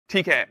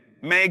ठीक है,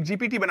 मैं एक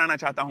जीपीटी बनाना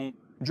चाहता हूं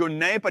जो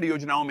नए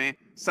परियोजनाओं में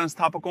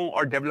संस्थापकों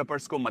और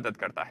डेवलपर्स को मदद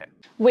करता है।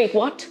 Wait,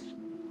 what?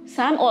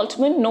 Sam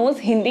Altman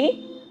knows Hindi?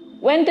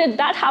 When did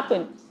that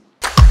happen?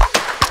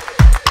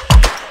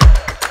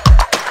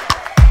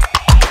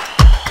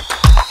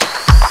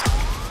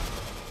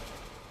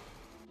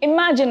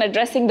 Imagine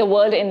addressing the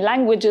world in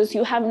languages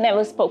you have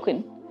never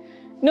spoken.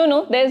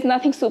 No, there's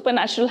nothing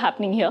supernatural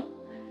happening here.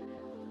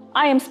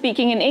 I am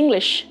speaking in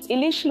English.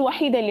 إليش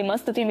الوحيدة اللي ما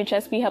استطيع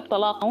فيها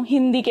بطلاقة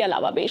هندي के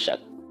अलावा बेशक.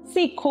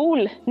 See,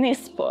 cool,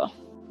 nisper.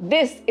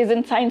 This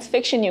isn't science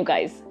fiction, you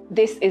guys.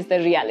 This is the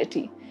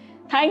reality.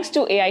 Thanks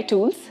to AI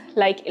tools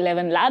like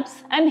 11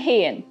 Labs and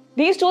Heian.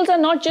 These tools are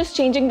not just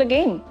changing the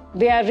game.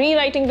 They are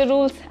rewriting the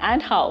rules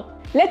and how.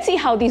 Let's see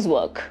how these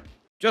work.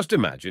 Just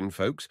imagine,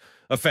 folks,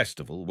 a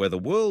festival where the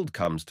world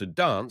comes to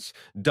dance,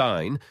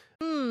 dine.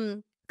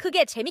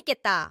 그게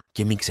재밌겠다.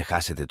 Και μην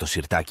ξεχάσετε το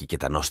σιρτάκι και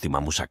τα νόστιμα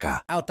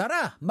μουσακά.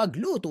 Tara,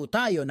 magluto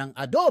tayo ng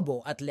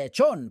adobo at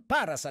lechon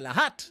para sa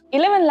lahat.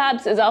 11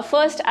 Labs is our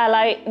first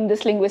ally in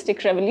this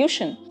linguistic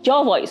revolution.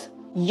 Your voice,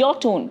 your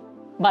tone,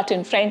 but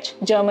in French,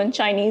 German,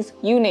 Chinese,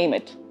 you name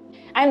it.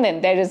 And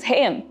then there is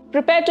Heian.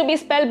 Prepare to be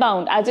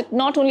spellbound as it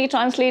not only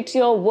translates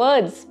your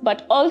words,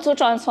 but also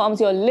transforms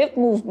your lip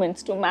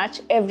movements to match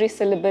every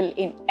syllable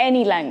in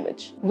any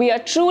language. We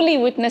are truly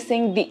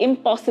witnessing the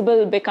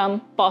impossible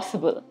become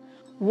possible.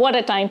 What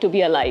a time to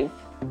be alive.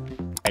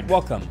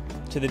 Welcome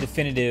to the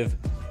definitive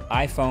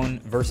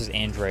iPhone versus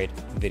Android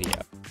video.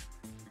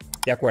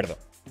 De acuerdo.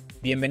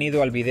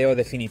 Bienvenido al video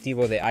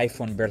definitivo de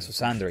iPhone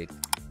versus Android.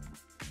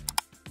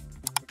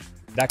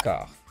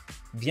 D'accord.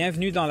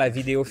 Bienvenue dans la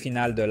vidéo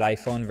finale de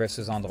l'iPhone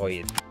versus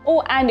Android.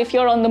 Oh, and if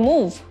you're on the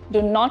move,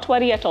 do not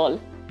worry at all.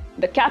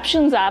 The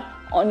Captions app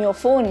on your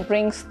phone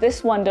brings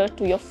this wonder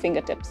to your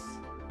fingertips.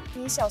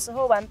 你小时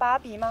候玩芭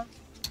比吗？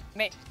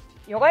没，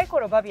弱い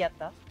頃バビやっ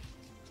た？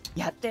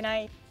やってな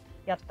い。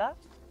やった？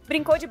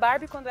 Brincou de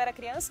Barbie quando era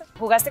criança?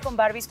 Jugaste con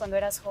Barbies cuando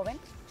eras joven?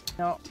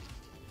 No.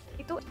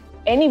 ¿Y tú?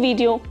 Any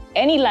video,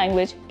 any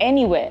language,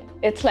 anywhere.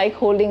 It's like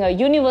holding a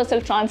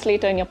universal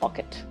translator in your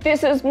pocket.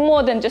 This is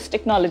more than just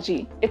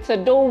technology. It's a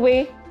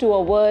doorway to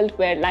a world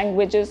where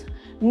languages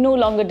no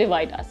longer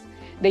divide us.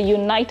 They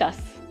unite us.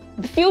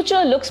 The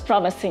future looks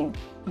promising.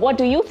 What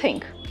do you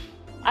think?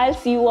 I'll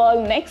see you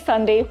all next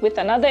Sunday with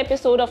another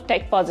episode of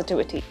Tech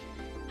Positivity.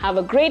 Have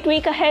a great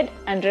week ahead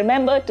and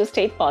remember to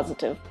stay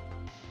positive.